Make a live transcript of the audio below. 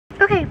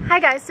Okay, hi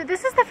guys, so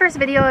this is the first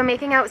video I'm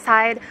making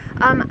outside.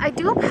 I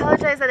do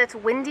apologize that it's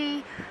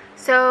windy,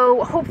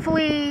 so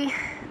hopefully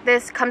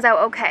this comes out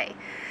okay.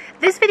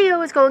 This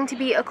video is going to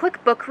be a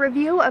quick book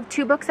review of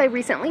two books I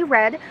recently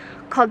read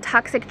called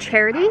Toxic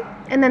Charity,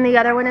 and then the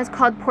other one is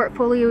called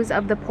Portfolios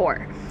of the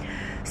Poor.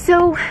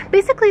 So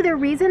basically the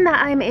reason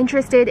that I'm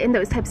interested in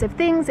those types of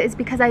things is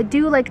because I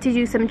do like to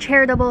do some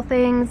charitable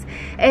things,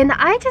 and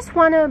I just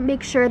want to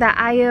make sure that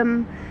I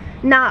am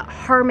not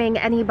harming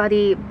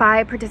anybody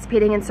by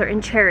participating in certain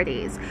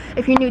charities.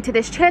 If you're new to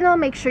this channel,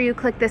 make sure you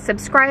click the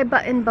subscribe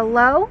button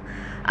below.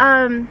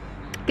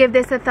 Give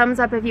this a thumbs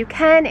up if you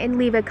can, and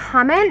leave a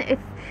comment,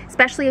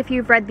 especially if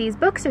you've read these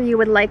books or you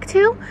would like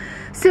to.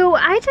 So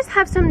I just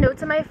have some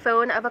notes on my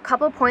phone of a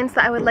couple points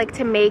that I would like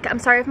to make. I'm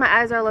sorry if my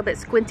eyes are a little bit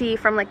squinty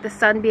from like the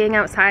sun being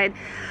outside.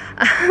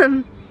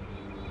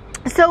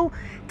 So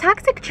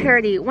toxic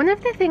charity, one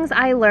of the things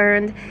I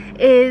learned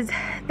is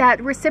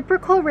that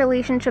reciprocal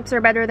relationships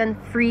are better than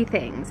free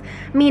things.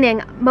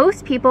 Meaning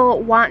most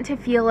people want to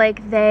feel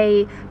like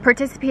they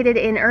participated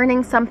in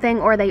earning something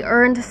or they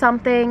earned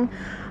something.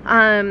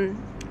 And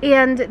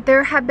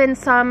there have been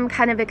some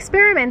kind of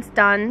experiments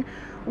done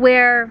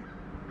where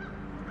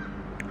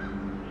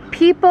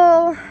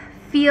people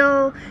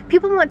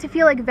want to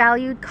feel like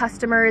valued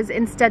customers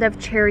instead of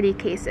charity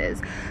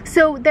cases.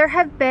 So there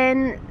have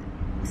been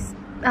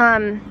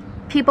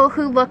people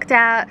who looked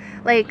at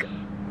like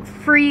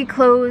free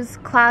clothes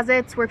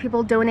closets where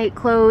people donate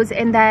clothes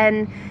and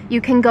then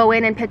you can go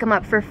in and pick them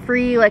up for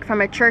free, like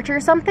from a church or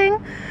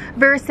something,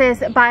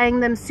 versus buying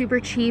them super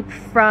cheap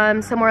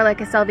from somewhere like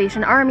a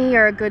Salvation Army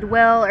or a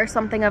Goodwill or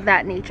something of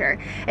that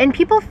nature. And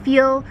people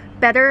feel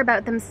better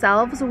about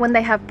themselves when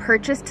they have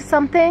purchased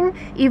something,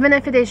 even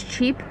if it is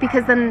cheap,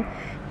 because then,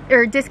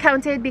 or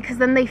discounted, because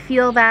then they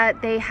feel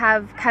that they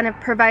have kind of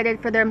provided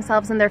for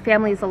themselves and their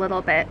families a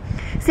little bit.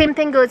 Same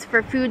thing goes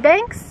for food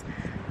banks.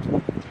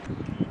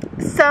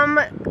 Some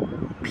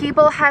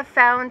people have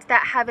found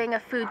that having a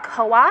food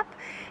co-op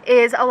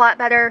is a lot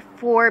better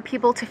for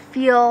people to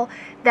feel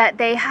that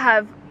they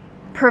have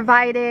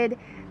provided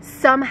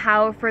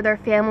somehow for their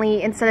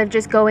family instead of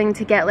just going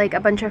to get like a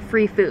bunch of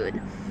free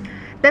food.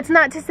 That's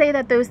not to say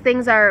that those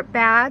things are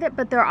bad,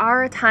 but there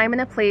are a time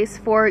and a place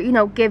for, you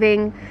know,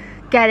 giving,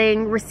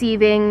 getting,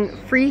 receiving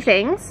free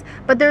things.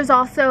 But there's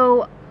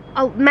also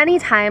many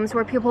times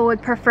where people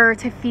would prefer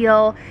to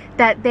feel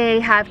that they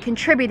have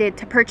contributed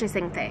to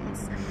purchasing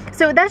things.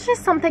 So that's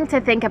just something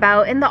to think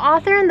about. And the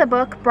author in the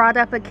book brought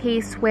up a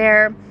case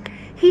where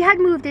he had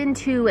moved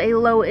into a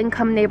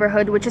low-income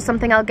neighborhood, which is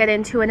something I'll get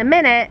into in a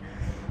minute,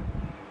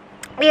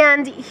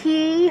 and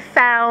he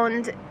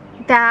found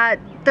that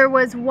there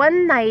was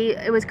one night,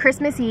 it was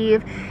Christmas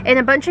Eve, and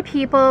a bunch of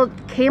people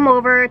came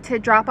over to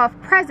drop off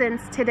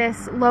presents to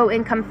this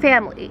low-income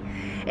family.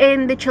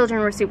 And the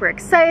children were super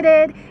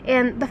excited,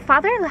 and the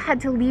father had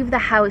to leave the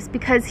house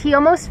because he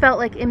almost felt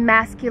like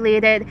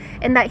emasculated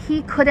and that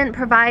he couldn't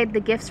provide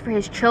the gifts for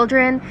his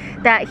children,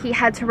 that he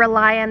had to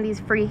rely on these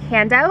free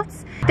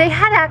handouts. They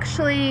had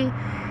actually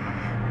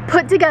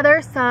put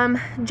together some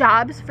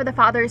jobs for the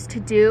fathers to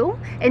do,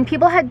 and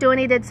people had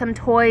donated some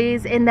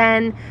toys, and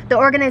then the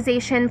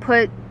organization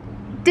put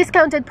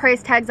discounted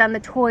price tags on the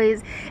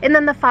toys, and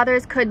then the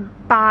fathers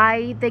could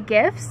buy the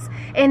gifts,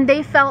 and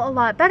they felt a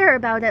lot better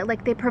about it,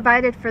 like they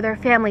provided for their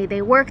family,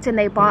 they worked and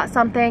they bought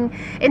something.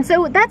 And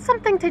so that's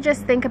something to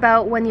just think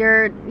about when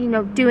you're, you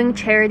know, doing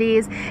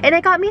charities. And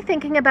it got me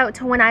thinking about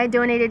to when I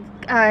donated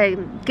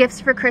gifts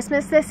for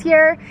Christmas this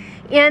year,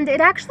 and it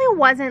actually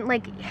wasn't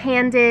like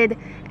handed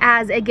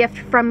as a gift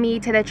from me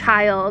to the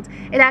child.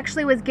 It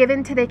actually was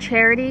given to the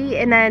charity,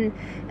 and then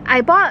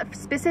I bought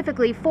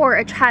specifically for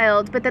a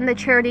child, but then the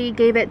charity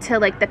gave it to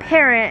like the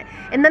parent,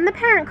 and then the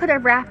parent could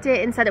have wrapped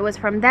it and said it was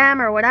from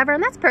them or whatever,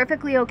 and that's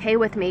perfectly okay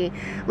with me.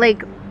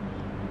 Like,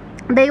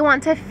 they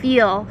want to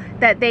feel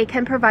that they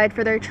can provide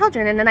for their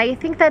children, and then I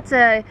think that's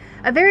a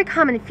very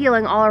common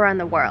feeling all around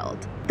the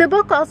world. The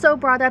book also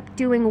brought up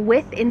doing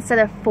with instead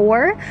of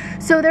for.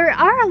 So there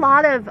are a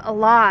lot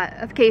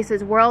of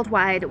cases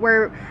worldwide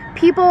where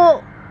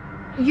people,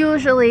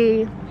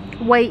 usually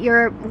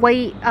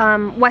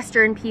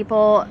Western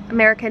people,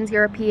 Americans,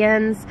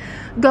 Europeans,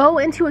 go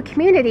into a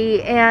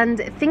community and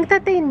think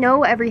that they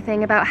know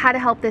everything about how to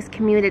help this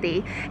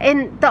community.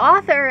 And the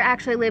author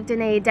actually lived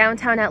in a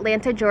downtown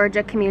Atlanta,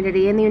 Georgia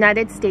community in the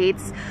United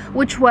States,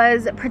 which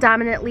was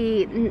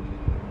predominantly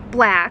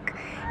black,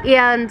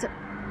 and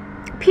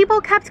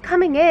people kept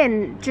coming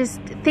in just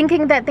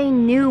thinking that they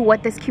knew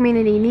what this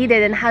community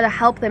needed and how to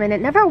help them, and it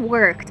never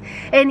worked.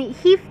 And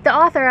the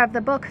author of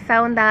the book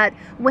found that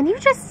when you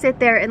just sit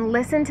there and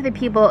listen to the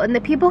people, and the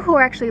people who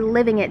are actually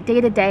living it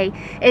day to day,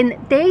 and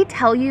they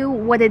tell you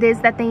what it is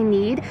that they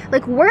need,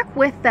 like, work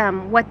with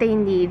them what they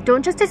need.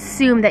 Don't just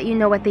assume that you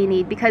know what they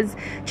need, because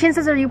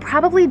chances are you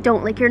probably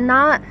don't. Like, you're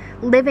not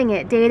living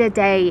it day to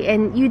day,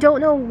 and you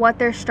don't know what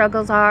their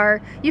struggles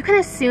are. You can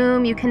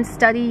assume, you can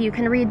study, you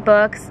can read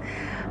books,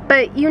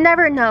 but you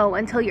never know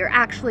until you're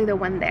actually the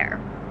one there.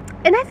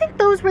 And I think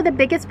those were the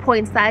biggest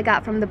points that I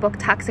got from the book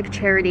Toxic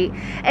Charity.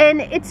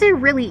 And it's a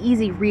really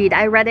easy read.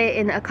 I read it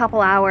in a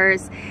couple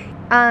hours.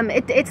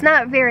 It's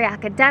not very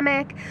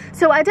academic,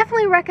 so I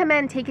definitely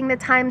recommend taking the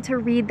time to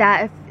read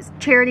that if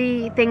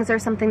charity things are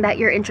something that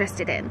you're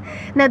interested in.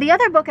 Now, the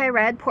other book I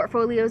read,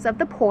 Portfolios of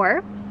the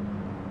Poor,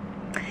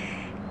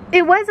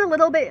 it was a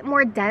little bit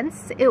more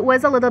dense, it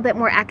was a little bit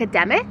more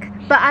academic,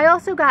 but I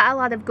also got a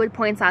lot of good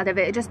points out of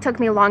it. It just took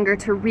me longer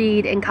to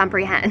read and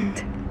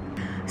comprehend.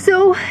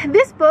 So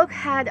this book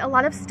had a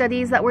lot of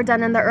studies that were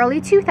done in the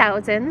early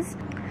 2000s,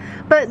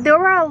 but there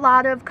were a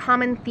lot of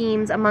common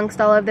themes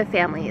amongst all of the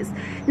families.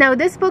 Now,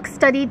 this book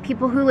studied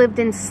people who lived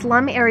in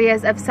slum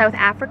areas of South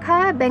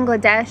Africa,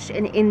 Bangladesh,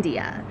 and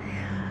India.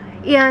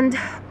 And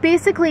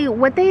basically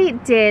what they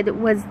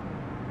did was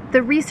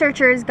the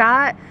researchers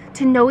got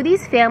to know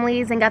these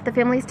families and got the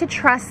families to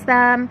trust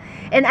them.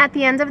 And at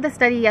the end of the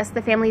study, yes,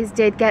 the families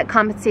did get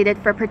compensated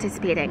for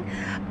participating.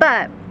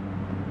 But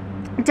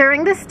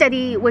during the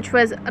study, which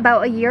was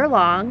about a year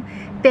long,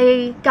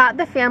 they got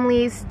the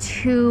families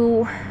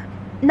to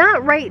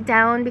not write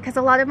down, because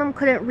a lot of them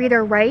couldn't read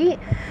or write,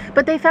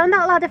 but they found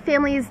that a lot of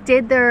families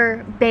did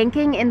their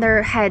banking in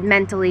their head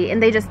mentally,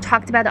 and they just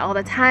talked about it all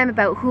the time,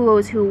 about who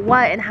owes who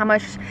what and how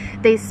much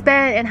they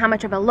spent and how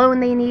much of a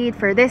loan they need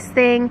for this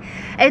thing.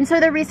 And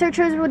so the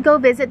researchers would go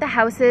visit the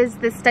houses,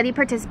 the study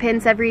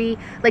participants, every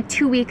like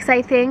 2 weeks,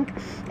 I think,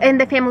 and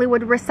the family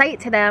would recite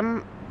to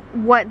them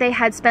what they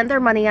had spent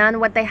their money on,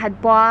 what they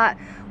had bought,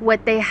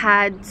 what they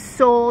had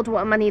sold,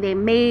 what money they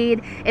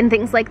made, and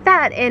things like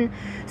that. And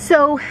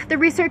so the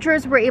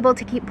researchers were able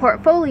to keep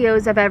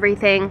portfolios of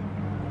everything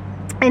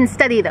and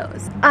study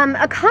those.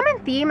 A common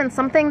theme, and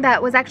something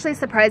that was actually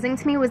surprising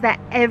to me, was that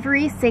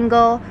every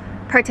single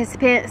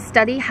participant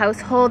study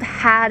household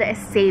had a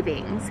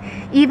savings,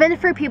 even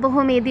for people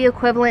who made the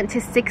equivalent to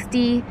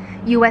 $60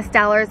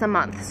 US a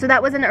month. So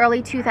that was in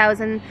early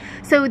 2000.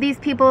 So these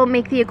people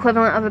make the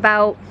equivalent of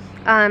about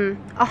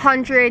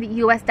 $100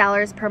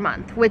 US per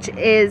month, which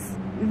is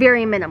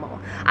very minimal.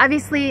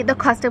 Obviously, the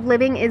cost of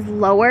living is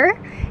lower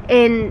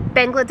in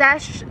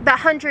Bangladesh. The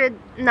 100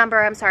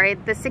 number, I'm sorry,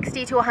 the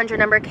 60 to 100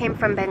 number came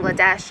from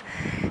Bangladesh.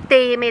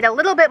 They made a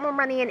little bit more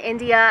money in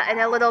India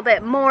and a little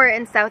bit more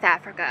in South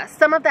Africa.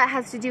 Some of that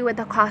has to do with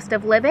the cost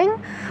of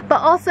living,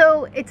 but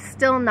also it's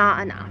still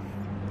not enough.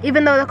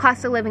 Even though the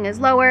cost of living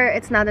is lower,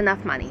 it's not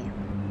enough money.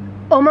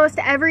 Almost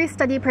every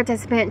study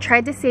participant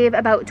tried to save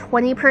about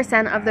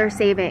 20% of their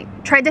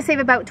tried to save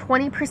about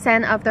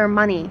 20% of their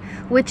money,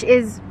 which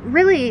is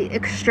really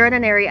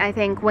extraordinary, I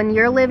think, when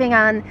you're living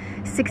on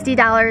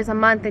 $60 a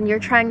month and you're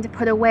trying to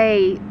put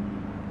away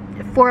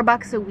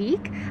 $4 a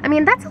week. I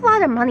mean, that's a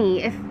lot of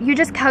money if you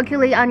just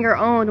calculate on your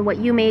own what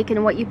you make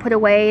and what you put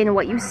away and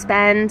what you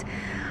spend.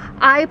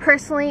 I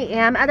personally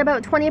am at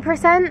about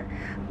 20%,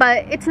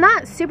 but it's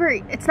not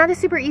a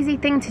super easy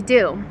thing to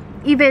do,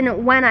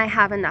 even when I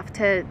have enough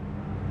to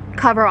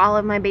cover all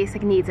of my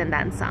basic needs and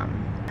then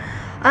some.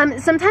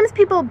 Sometimes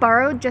people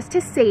borrow just to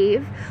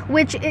save,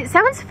 which it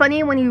sounds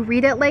funny when you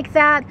read it like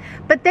that,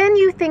 but then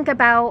you think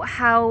about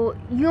how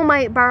you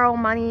might borrow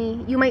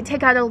money, you might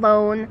take out a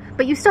loan,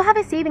 but you still have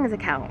a savings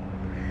account.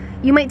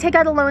 You might take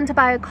out a loan to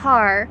buy a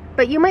car,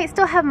 but you might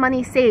still have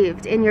money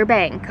saved in your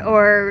bank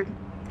or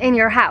in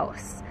your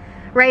house,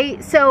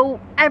 right? So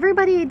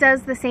everybody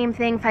does the same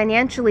thing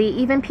financially.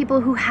 Even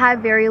people who have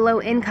very low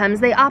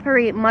incomes, they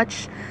operate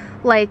much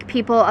like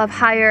people of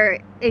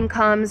higher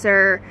incomes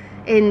or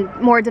in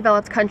more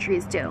developed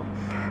countries do.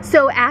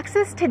 So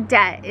access to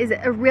debt is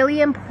a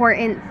really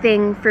important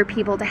thing for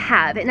people to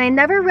have. And I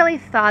never really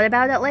thought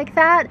about it like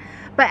that,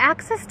 but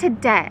access to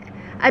debt,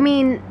 I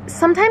mean,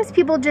 sometimes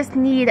people just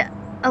need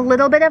a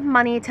little bit of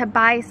money to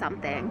buy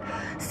something.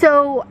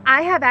 So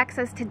I have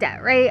access to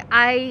debt, right?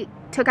 I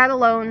took out a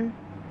loan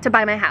to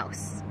buy my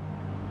house.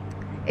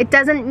 It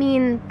doesn't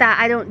mean that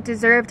I don't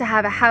deserve to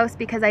have a house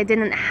because I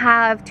didn't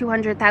have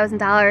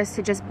 $200,000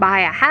 to just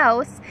buy a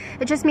house.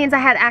 It just means I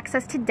had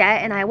access to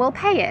debt and I will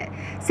pay it.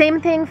 Same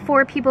thing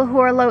for people who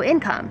are low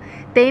income.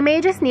 They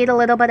may just need a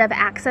little bit of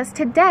access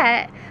to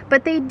debt,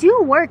 but they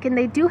do work and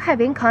they do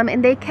have income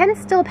and they can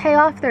still pay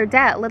off their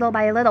debt little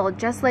by little,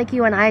 just like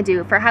you and I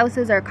do for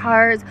houses or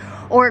cars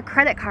or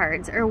credit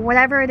cards or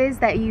whatever it is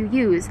that you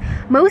use.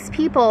 Most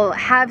people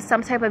have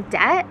some type of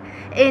debt,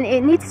 and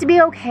it needs to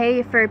be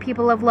okay for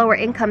people of lower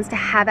incomes to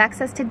have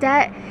access to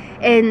debt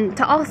and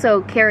to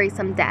also carry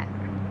some debt.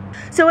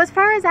 So as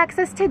far as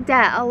access to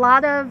debt,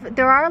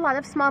 there are a lot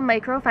of small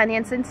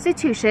microfinance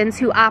institutions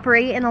who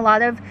operate in a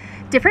lot of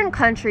different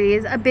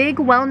countries. A big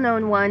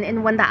well-known one,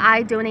 and one that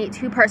I donate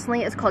to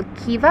personally, is called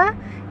Kiva,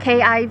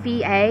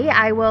 K-I-V-A.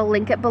 I will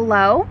link it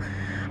below.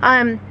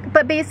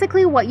 But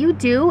basically what you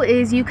do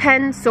is you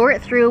can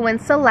sort through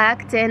and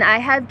select, and I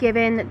have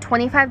given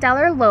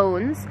 $25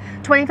 loans.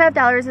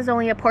 $25 is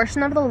only a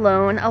portion of the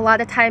loan. A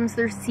lot of times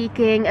they're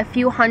seeking a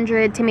few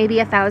hundred to maybe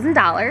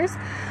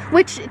 $1,000,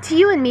 which to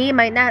you and me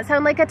might not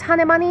sound like a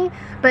ton of money,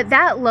 but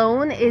that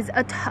loan is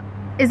a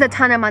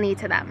ton of money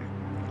to them.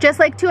 Just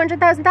like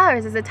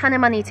 $200,000 is a ton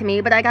of money to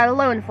me, but I got a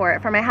loan for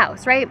it for my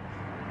house, right?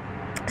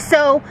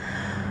 So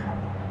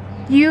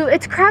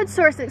it's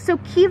crowdsourcing. So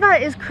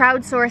Kiva is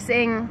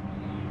crowdsourcing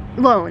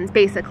loans,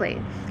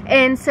 basically.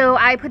 And so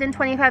I put in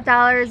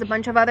 $25, a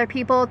bunch of other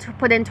people to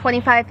put in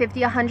 $25,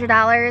 $50,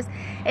 $100,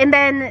 and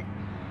then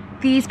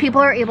these people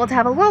are able to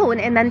have a loan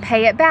and then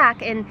pay it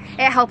back, and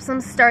it helps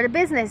them start a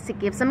business. It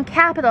gives them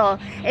capital,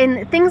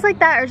 and things like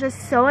that are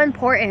just so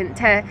important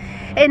to.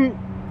 And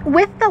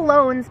with the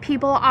loans,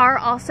 people are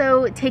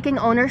also taking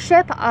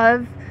ownership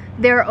of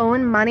their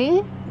own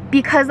money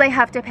because they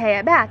have to pay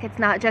it back. It's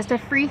not just a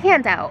free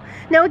handout.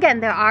 Now again,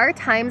 there are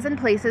times and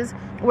places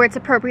where it's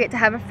appropriate to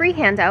have a free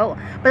handout,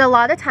 but a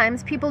lot of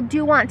times people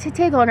do want to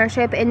take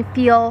ownership and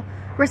feel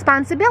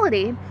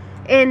responsibility.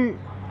 And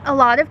a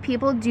lot of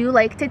people do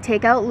like to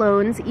take out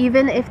loans,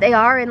 even if they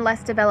are in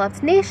less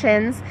developed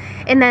nations,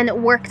 and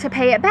then work to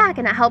pay it back,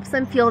 and it helps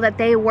them feel that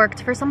they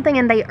worked for something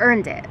and they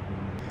earned it.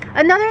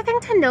 Another thing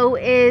to note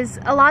is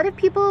a lot of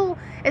people,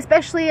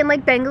 especially in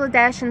like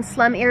Bangladesh and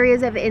slum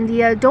areas of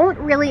India, don't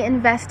really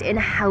invest in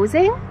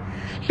housing,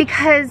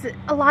 because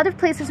a lot of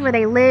places where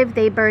they live,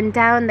 they burn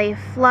down, they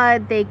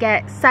flood, they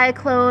get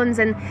cyclones,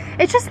 and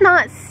it's just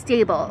not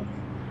stable.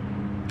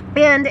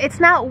 And it's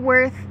not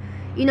worth,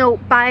 you know,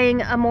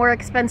 buying a more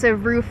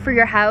expensive roof for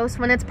your house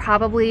when it's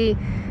probably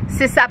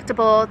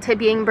susceptible to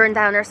being burned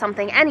down or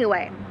something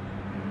anyway.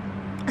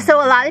 So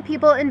a lot of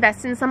people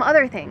invest in some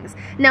other things.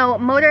 Now,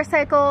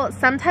 motorcycle,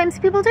 sometimes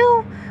people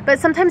do, but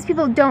sometimes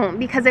people don't,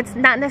 because it's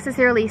not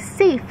necessarily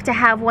safe to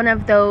have one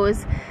of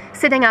those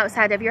sitting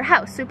outside of your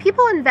house. So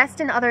people invest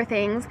in other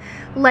things,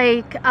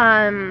 like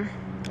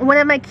one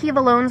of my Kiva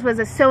loans was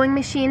a sewing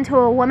machine to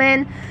a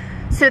woman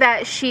so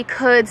that she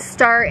could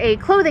start a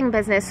clothing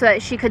business, so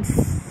that she could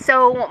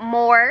sew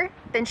more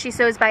than she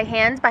sews by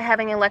hand by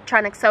having an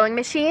electronic sewing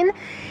machine,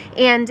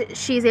 and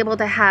she's able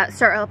to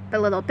start up a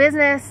little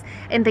business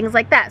and things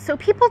like that. So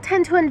people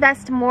tend to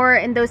invest more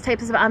in those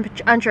types of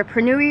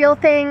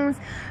entrepreneurial things,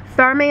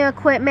 farming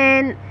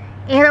equipment,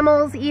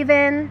 animals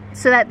even,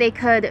 so that they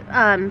could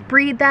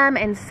breed them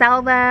and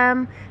sell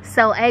them,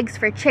 sell eggs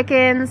for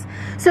chickens.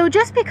 So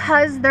just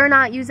because they're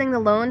not using the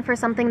loan for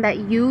something that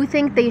you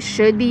think they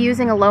should be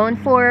using a loan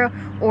for,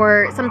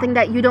 or something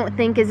that you don't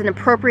think is an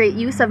appropriate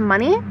use of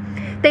money,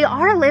 they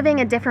are living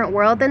a different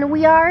world than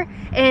we are,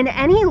 and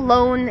any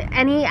loan,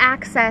 any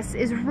access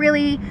is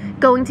really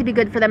going to be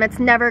good for them. It's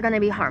never going to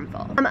be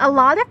harmful. A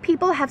lot of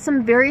people have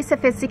some very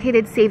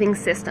sophisticated saving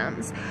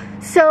systems.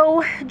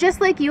 So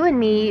just like you and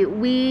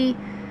me,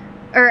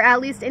 or at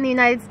least in the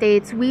United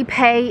States, we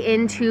pay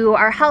into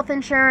our health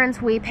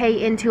insurance, we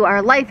pay into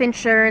our life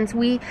insurance,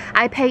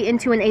 I pay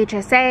into an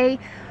HSA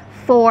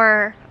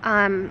for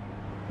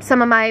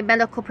some of my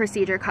medical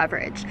procedure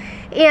coverage.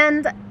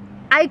 And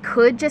I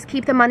could just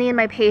keep the money in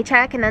my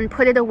paycheck and then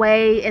put it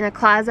away in a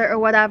closet or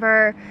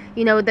whatever,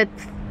 you know, the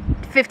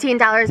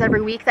 $15 every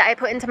week that I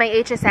put into my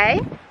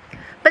HSA.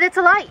 But it's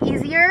a lot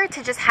easier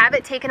to just have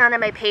it taken out of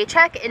my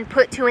paycheck and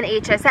put to an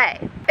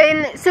HSA.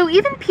 And so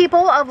even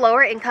people of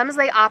lower incomes,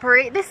 they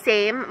operate the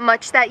same,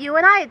 much that you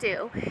and I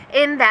do,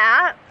 in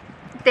that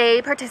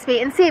they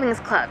participate in savings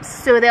clubs.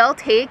 So they'll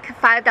take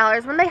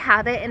 $5 when they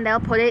have it and they'll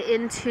put it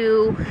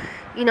into,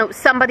 you know,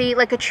 somebody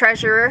like a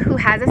treasurer who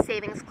has a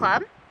savings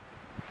club,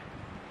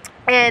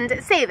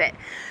 and save it.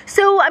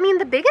 So, I mean,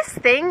 the biggest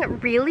thing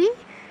really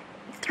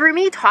through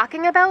me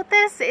talking about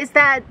this is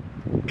that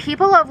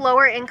people of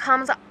lower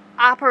incomes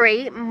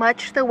operate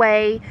much the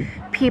way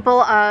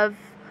people of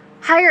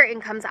higher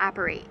incomes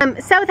operate.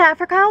 South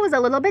Africa was a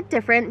little bit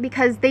different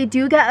because they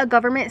do get a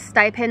government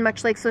stipend,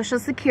 much like Social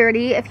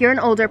Security if you're an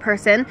older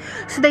person.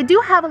 So they do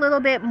have a little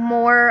bit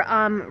more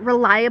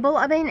reliable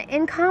of an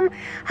income.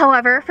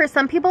 However, for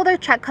some people their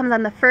check comes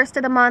on the 1st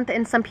of the month,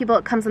 and some people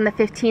it comes on the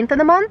 15th of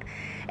the month.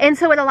 And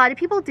so what a lot of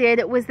people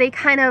did was they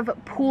kind of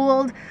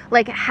pooled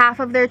like half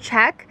of their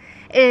check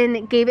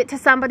and gave it to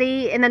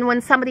somebody, and then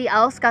when somebody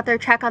else got their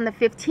check on the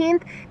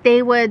 15th,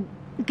 they would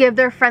give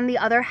their friend the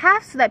other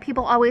half, so that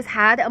people always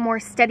had a more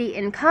steady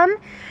income.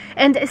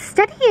 And a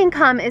steady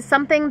income is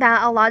something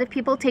that a lot of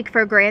people take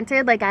for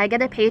granted. Like, I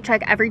get a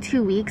paycheck every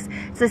 2 weeks.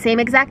 It's the same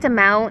exact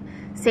amount.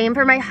 Same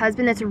for my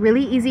husband. It's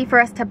really easy for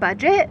us to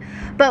budget.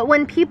 But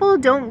when people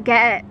don't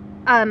get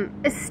a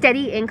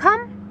steady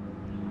income,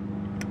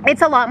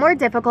 it's a lot more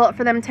difficult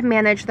for them to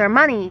manage their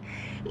money.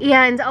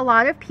 And a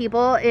lot of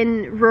people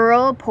in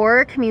rural,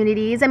 poorer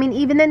communities, I mean,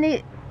 even in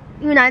the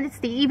United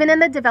States, even in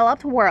the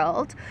developed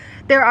world,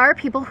 there are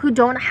people who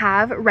don't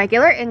have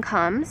regular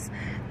incomes.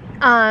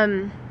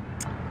 And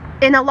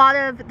a lot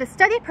of the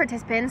study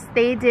participants,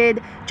 they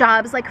did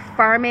jobs like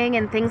farming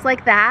and things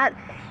like that.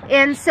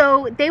 And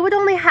so they would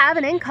only have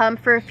an income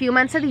for a few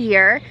months of the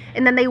year,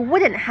 and then they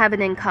wouldn't have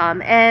an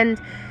income.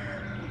 And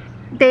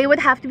they would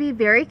have to be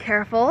very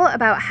careful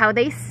about how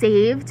they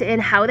saved and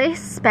how they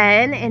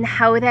spent and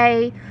how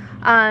they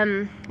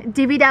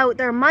divvied out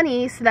their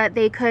money so that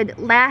they could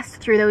last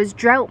through those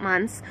drought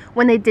months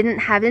when they didn't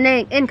have an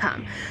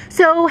income.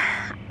 So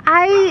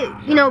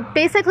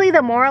basically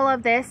the moral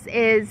of this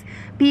is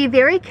be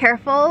very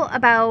careful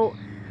about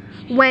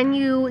when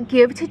you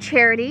give to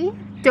charity,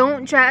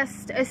 Don't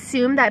just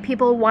assume that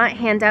people want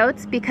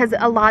handouts, because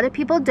a lot of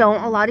people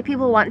don't. A lot of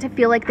people want to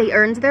feel like they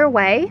earned their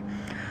way.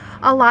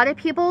 A lot of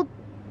people,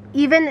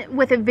 even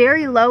with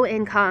very low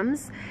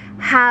incomes,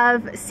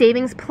 have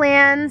savings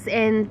plans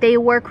and they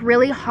work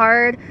really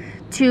hard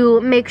to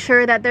make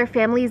sure that their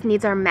family's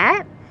needs are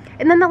met.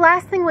 And then the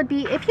last thing would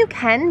be, if you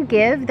can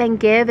give, then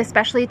give,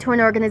 especially to an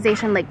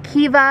organization like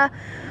Kiva,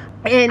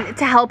 and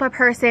to help a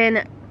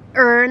person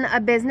earn a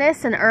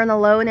business and earn a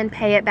loan and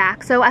pay it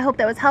back. So I hope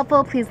that was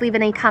helpful. Please leave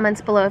any comments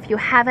below if you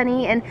have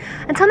any, and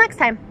until next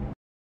time.